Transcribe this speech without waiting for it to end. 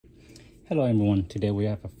Hello everyone, today we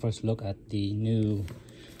have a first look at the new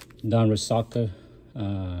Donruss Soccer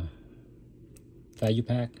value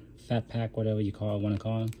pack, fat pack, whatever you want to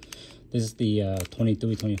call it. This is the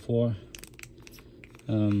 23-24.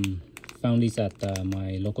 Found these at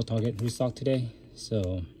my local Target restock today,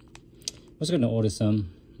 so I was going to order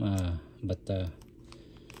some, but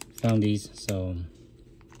found these, so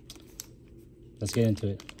let's get into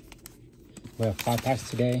it. We have 5 packs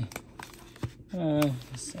today.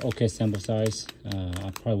 It's okay sample size.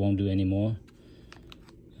 I probably won't do any more.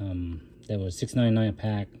 There was $6.99 a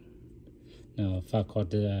pack. No,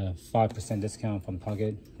 5% discount from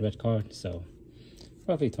Target red card, so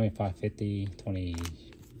roughly $25.50,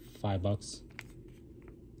 $25,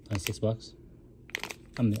 $26.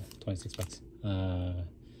 I'm there, $26.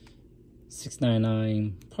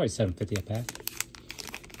 $6.99, probably $7.50 a pack.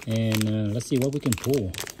 And let's see what we can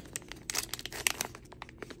pull.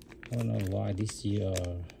 I don't know why these year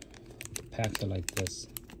packs are like this.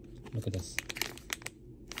 Look at this.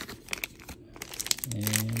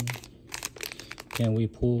 And can we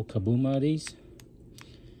pull Kaboom out of these?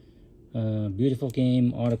 Beautiful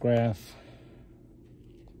game, autograph,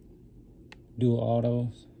 dual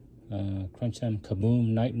autos, Crunch Time Kaboom,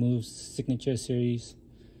 Night Moves, Signature Series.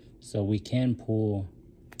 So we can pull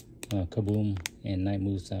Kaboom and Night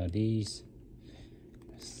Moves out of these.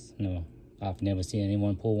 No. I've never seen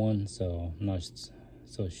anyone pull one, so I'm not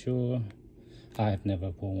so sure. I've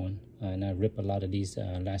never pulled one, and I ripped a lot of these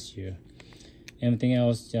last year. Everything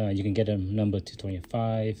else, you can get a number to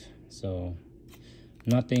 25, so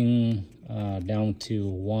nothing down to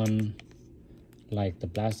 1 like the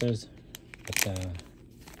blasters. But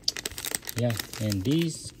yeah, and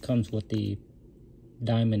these comes with the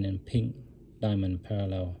diamond and pink diamond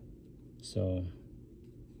parallel, so.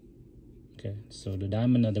 Okay, so the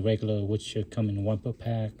diamond are the regular, which should come in 1 per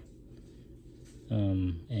pack,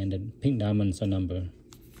 and the pink diamonds are number.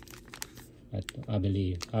 I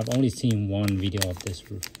believe I've only seen one video of this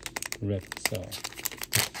rip, so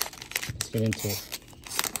let's get into it.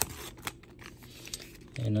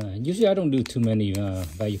 And usually I don't do too many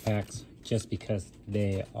value packs just because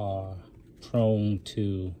they are prone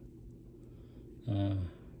to.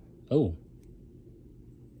 Oh,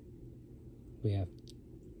 we have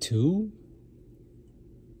 2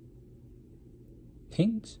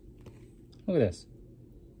 pinks. Look at this.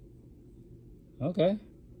 Okay,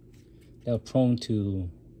 they're prone to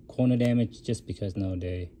corner damage just because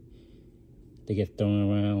they get thrown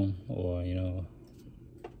around, or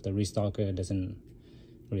the restocker doesn't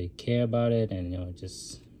really care about it, and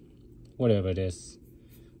just whatever it is.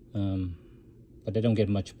 But they don't get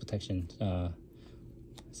much protection.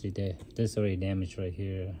 See, there's already damage right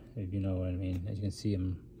here, if you know what I mean. As you can see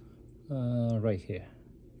them right here.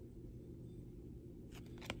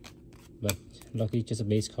 But lucky, just a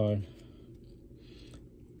base card.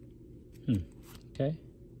 Okay.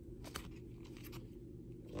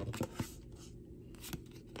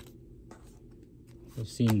 We've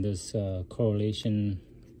seen this correlation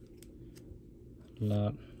a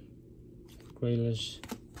lot. Grealish,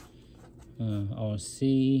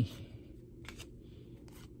 RC.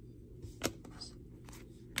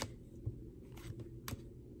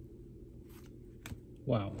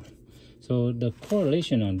 Wow. So the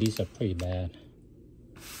correlation on these are pretty bad,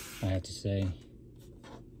 I have to say.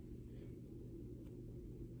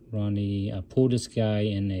 Ronnie pulled this guy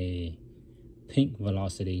in a pink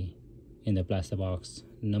velocity in the blaster box,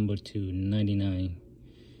 number 299.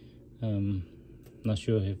 Not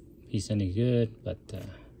sure if he's any good, but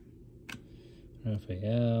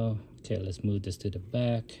Raphael. Okay, let's move this to the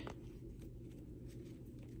back.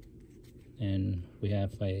 And we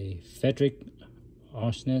have a Frederick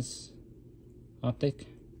Arsnes optic.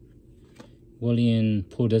 William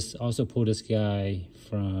also pulled this guy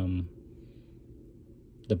from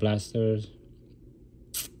the blasters.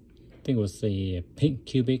 I think it was a pink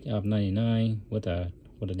cubic of 99 with a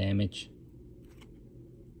damage.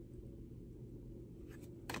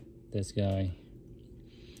 This guy.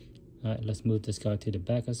 All right, let's move this guy to the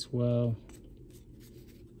back as well.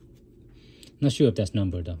 Not sure if that's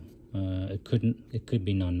numbered though. It could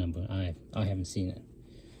be non-number. I haven't seen it.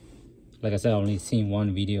 Like I said, I only seen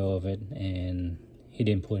one video of it, and he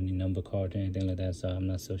didn't put any number card or anything like that, so I'm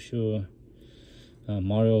not so sure.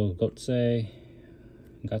 Mario Götze,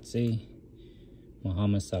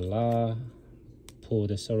 Mohamed Salah,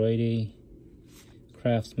 pulled this already.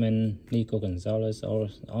 Craftsman, Nico Gonzalez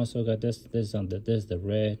also got this. This is the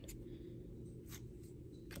red.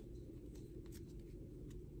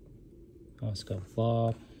 Oscar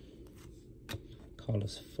Bob,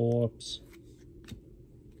 Carlos Forbes.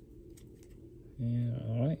 Yeah,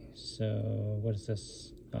 all right. So what is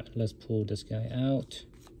this? All right, let's pull this guy out.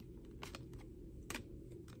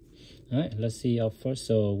 All right, let's see out first.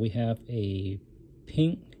 So we have a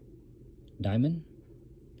pink diamond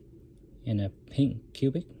and a pink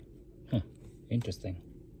cubic. Huh, interesting.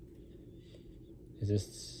 Is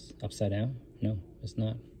this upside down? No, it's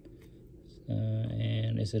not.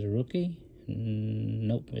 And is it a rookie?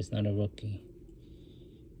 Nope, it's not a rookie.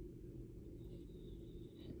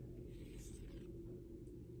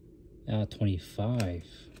 Out 25.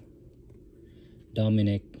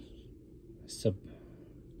 Dominic Sub.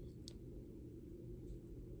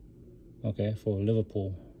 Okay, for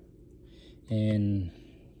Liverpool. And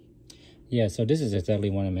yeah, so this is exactly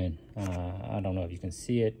what I meant. I don't know if you can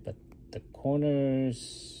see it, but the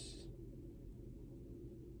corners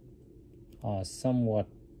are somewhat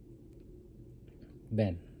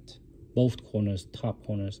bent. Both corners, top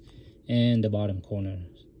corners and the bottom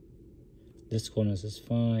corners. This corners is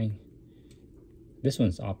fine. This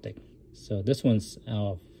one's optic. So this one's out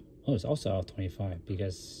of, oh, it's also out of 25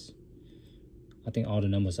 because I think all the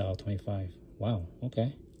numbers are out of 25. Wow,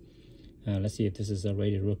 okay. Let's see if this is a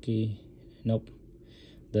rated rookie. Nope.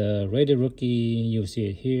 The rated rookie, you'll see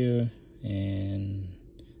it here. And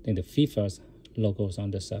I think the FiFa's logo is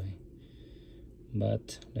on this side.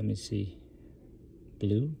 But let me see.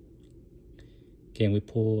 Blue. Can we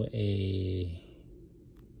pull an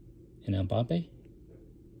Mbappe?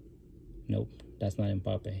 Nope, that's not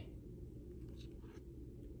Mbappe.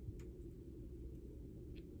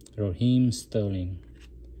 Raheem Sterling.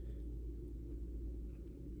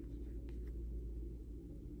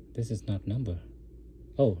 This is not number.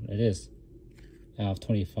 Oh, it is. Out of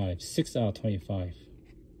 25. 6 out of 25.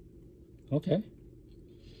 Okay.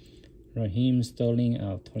 Raheem Sterling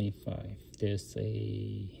out of 25. There's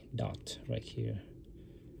a dot right here.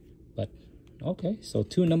 But okay, so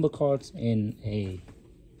 2 number cards in a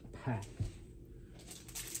pack.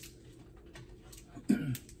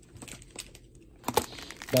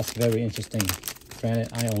 That's very interesting. Granted,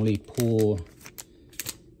 I only pull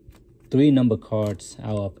 3 number cards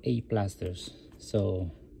out of 8 blasters. So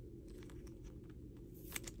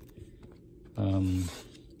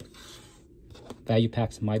value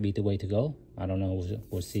packs might be the way to go. I don't know.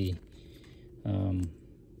 We'll see.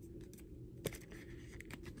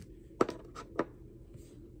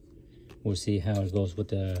 We'll see how it goes with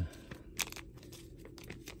the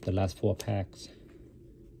last 4 packs.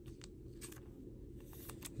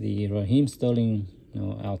 The Raheem Sterling,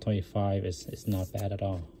 out of 25 is not bad at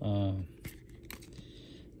all.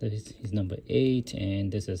 He's number 8,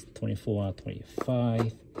 and this is 24 out of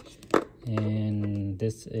 25, and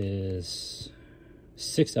this is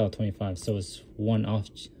 6 out of 25. So it's one off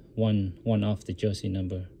the jersey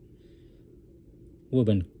number. Would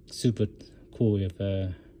have been super cool if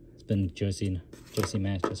it's been jersey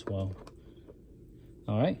match as well.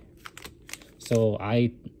 All right, so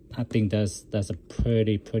I think that's a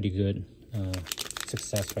pretty good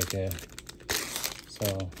success right there.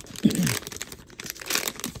 So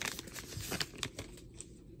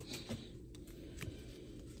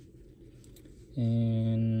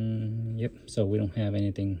and yep, so we don't have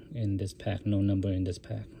anything in this pack, no number in this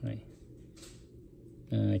pack, right?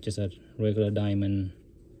 Just a regular diamond.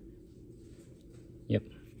 Yep.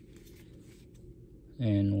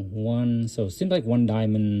 And one, so it seems like 1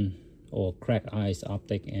 diamond or cracked ice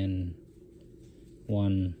optic and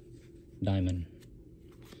 1 diamond.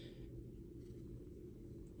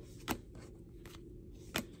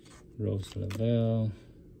 Rose Lavelle.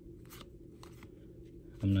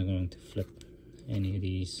 I'm not going to flip any of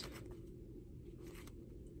these.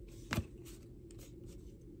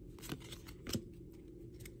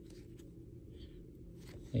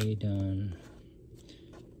 Adon.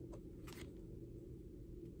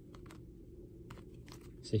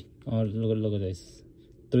 See, oh, look at this.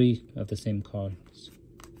 3 of the same cards.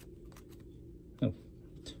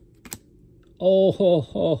 Oh ho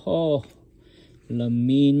ho ho,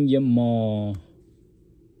 Lamine Yamal.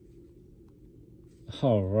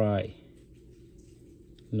 All right,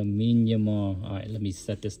 Lamine Yamal. All right, let me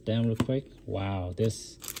set this down real quick. Wow,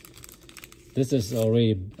 this is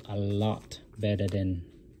already a lot better than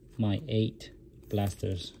my 8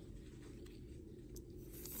 blasters.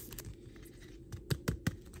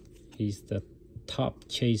 He's the top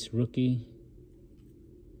chase rookie.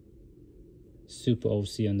 Super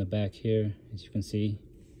OC on the back here, as you can see.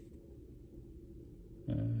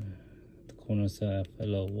 The corners have a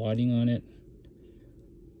little whiting on it.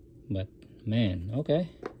 But man, okay.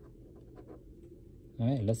 All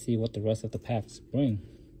right, let's see what the rest of the packs bring.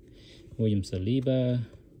 William Saliba.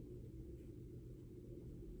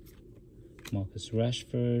 Marcus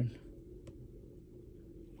Rashford.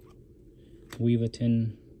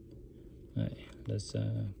 Weaverton. All right, let's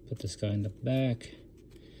put this guy in the back.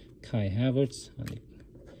 Kai Havertz,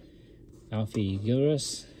 Alfie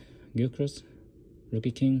Gilchrist,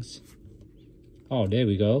 Rookie Kings. Oh, there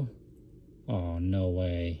we go. Oh, no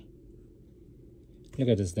way. Look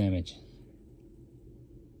at this damage.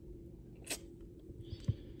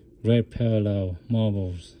 Red Parallel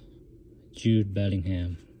Marbles, Jude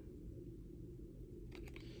Bellingham.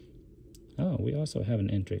 Oh, we also have an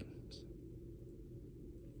entry.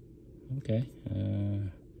 Okay.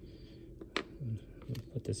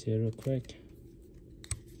 Put this here real quick.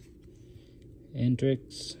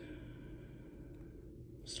 Hendricks.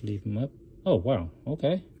 Sleeve him up. Oh, wow.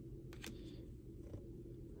 Okay.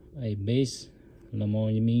 A base.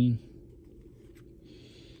 Lamar, you mean?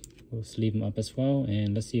 We'll sleeve him up as well.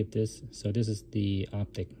 And let's see if this... So this is the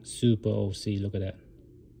optic. Super OC. Look at that.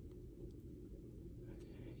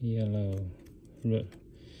 Yellow.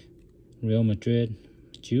 Real Madrid.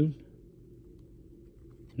 Jude?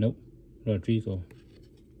 Nope. Rodrigo.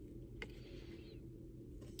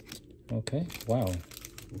 Okay. Wow.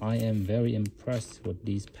 I am very impressed with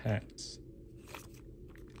these packs.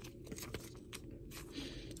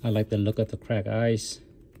 I like the look of the cracked eyes.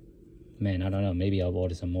 Man, I don't know. Maybe I'll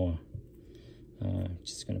order some more.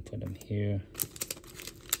 Just gonna put them here.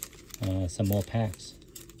 Some more packs.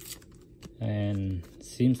 And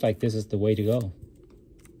seems like this is the way to go.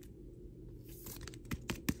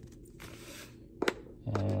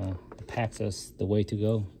 The packs is the way to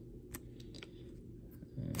go.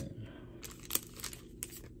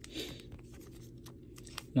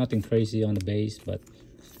 Nothing crazy on the base, but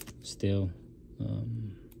still.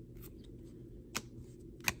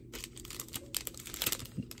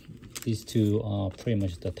 These two are pretty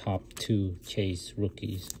much the top two chase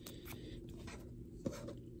rookies.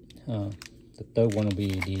 The third one will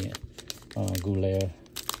be the Goulet.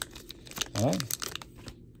 All right,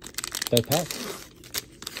 third pack.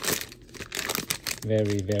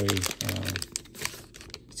 Very, very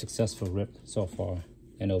successful rip so far.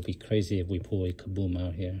 And it'll be crazy if we pull a Kaboom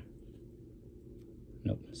out here.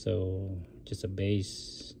 Nope. So just a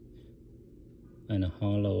base and a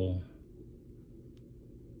hollow.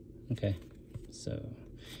 Okay. So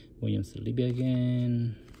William Saliba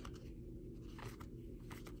again.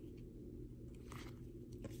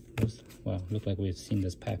 Wow, look like we've seen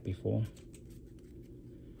this pack before.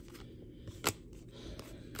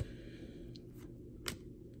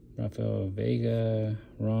 Rafael Vega,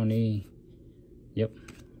 Ronnie. Yep,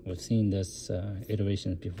 we've seen this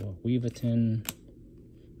iterations before. Weaverton.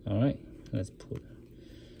 All right, let's put.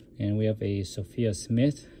 And we have a Sophia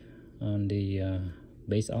Smith on the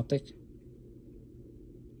base optic.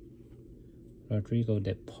 Rodrigo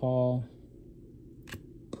De Paul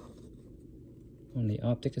on the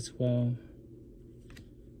optic as well.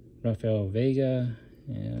 Rafael Vega,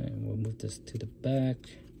 and we'll move this to the back.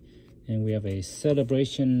 And we have a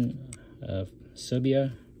celebration of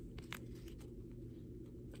Serbia.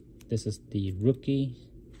 This is the rookie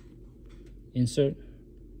insert.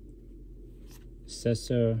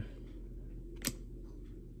 Cesar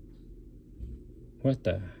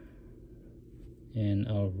Huerta. And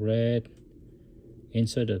our red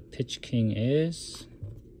insert of Pitch King is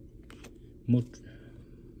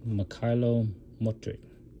Mikhailo Modric.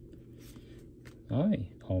 Alright.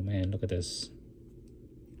 Oh man, look at this.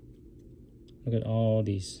 Look at all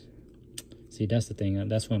these. See, that's the thing.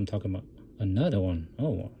 That's what I'm talking about. Another one.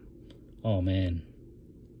 Oh man.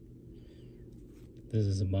 This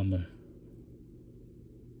is a bummer.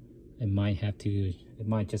 It might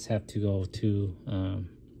just have to go to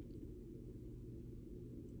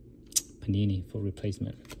Panini for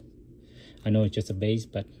replacement. I know it's just a base,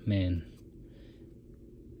 but man.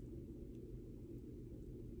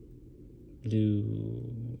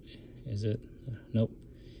 Blue, is it? Nope.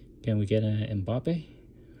 Can we get an Mbappe?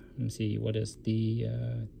 Let me see, what is the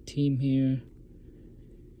team here?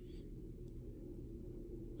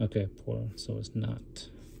 Okay, poor, so it's not.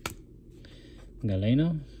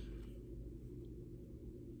 Galeno.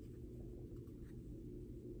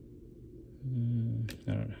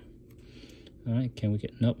 I don't know. All right, can we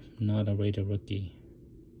get, nope, not a Raider rookie.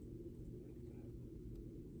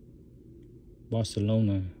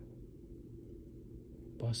 Barcelona.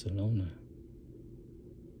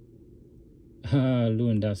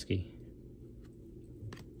 Lewandowski.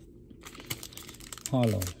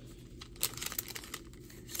 Hollow.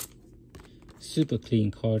 Super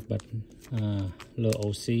clean card, but little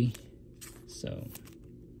OC. So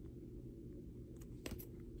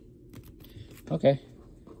okay.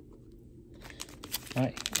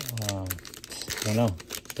 Alright. I don't know.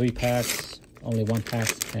 3 packs. Only 1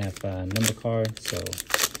 pack have number card, so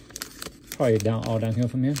probably all downhill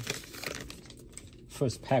from here.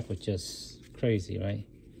 first pack was just crazy, right?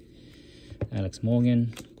 Alex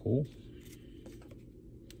Morgan, cool.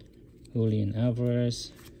 Julian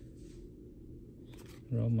Alvarez,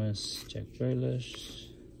 Romas, Jack Grealish,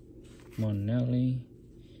 Monelli,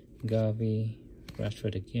 Gavi,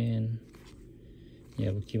 Rashford again. Yeah,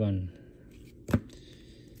 we keep on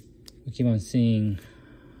seeing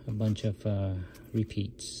a bunch of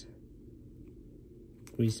repeats.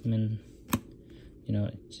 Griezmann, you know,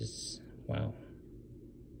 it's just wow.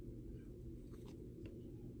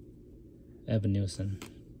 Evan Nielsen.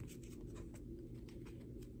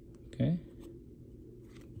 Okay.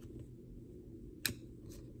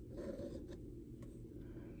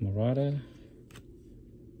 Murata.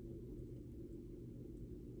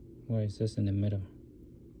 Where is this in the middle?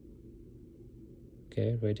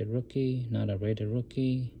 Okay, rated rookie, not a rated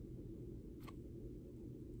rookie.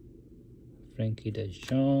 Frankie de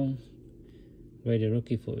Jong, rated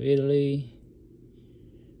rookie for Italy.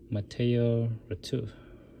 Matteo Ratu.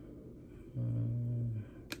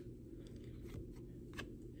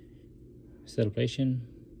 Celebration.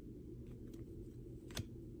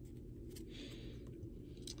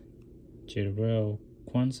 Jarrell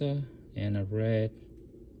Kwanzaa, and I read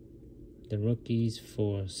the rookies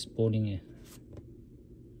for Sporting it.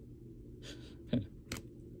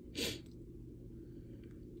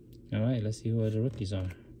 All right, let's see who the rookies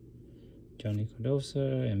are. Johnny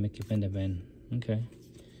Cardoso and Mickey Van de Ven. Okay.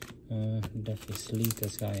 Definitely sleeve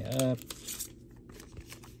this guy up.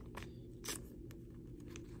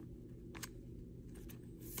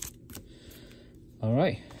 All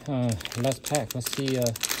right, last pack. Let's see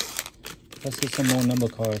some more number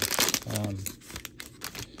cards.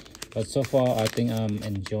 But so far, I think I'm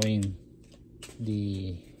enjoying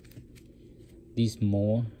these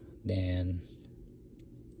more than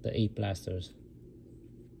the 8 blasters.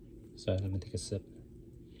 So let me take a sip.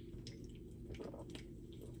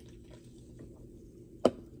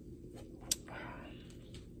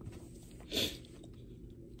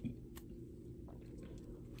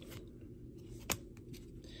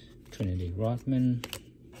 Trinity Rodman.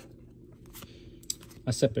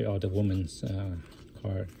 I separate all the women's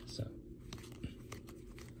card. So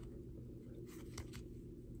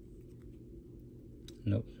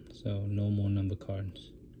nope. So no more number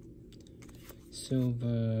cards.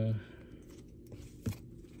 Silver.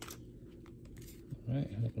 All right.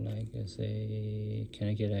 Look like it's a. Can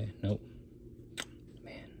I get a? Nope.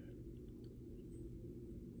 Man.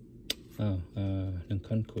 Oh,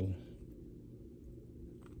 Nkunku.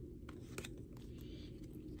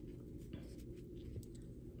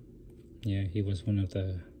 Yeah, he was one of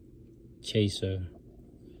the chaser,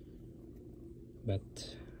 but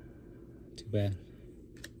too bad.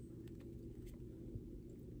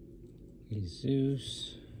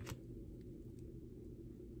 Jesus.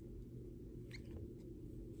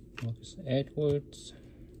 Marcus Edwards.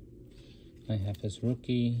 I have his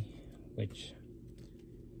rookie, which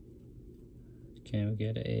can we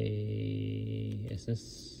get a? Is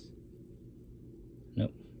this?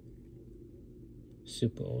 Nope.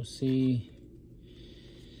 Super OC.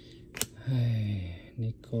 Hi,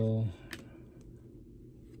 Nico.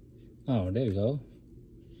 Oh, there you go.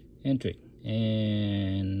 Hendrick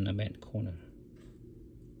and a bad corner.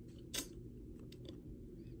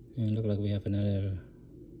 And look like we have another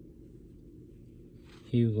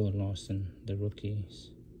Hugo Lawson, the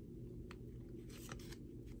rookies.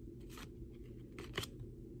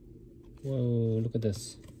 Whoa, look at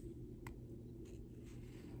this.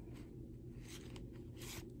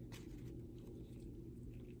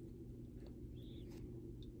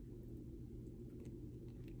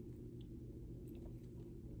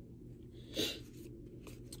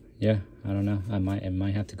 Yeah, I don't know. I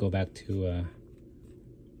might have to go back to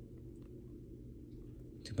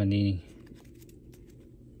Panini.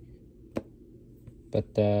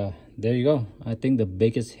 But there you go. I think the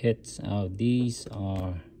biggest hits out of these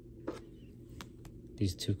are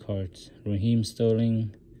these 2 cards: Raheem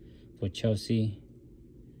Sterling for Chelsea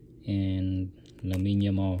and Lamine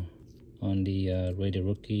Yamal on the rated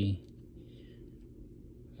rookie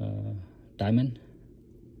diamond.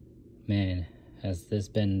 Man, has this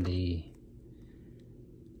been the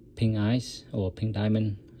pink ice or pink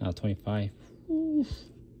diamond out of 25? Oof,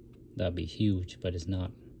 that'd be huge, but it's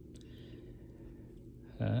not.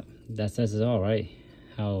 That says it all, right?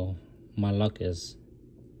 How my luck is.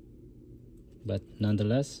 But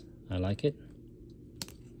nonetheless, I like it.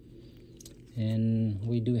 And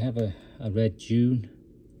we do have a red Jude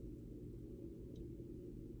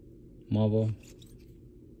Marvel,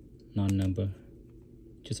 non-number,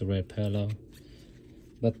 just a red parallel.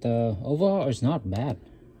 But overall, it's not bad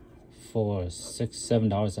for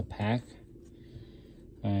 $6-7 a pack.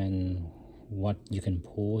 and what you can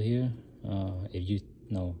pull here. If you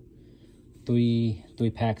know, three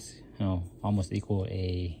packs, almost equal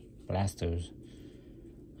a blasters.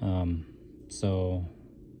 So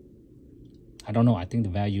I don't know. I think the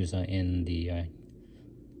values are in the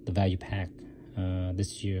value pack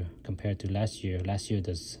this year compared to last year. Last year,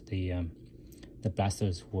 the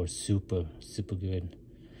blasters were super good.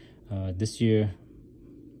 This year,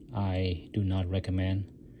 I do not recommend.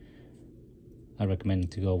 I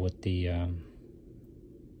recommend to go with the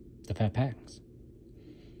fat packs.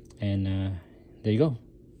 And there you go.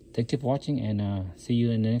 Thank you for watching, and see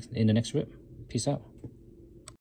you in the next rip. Peace out.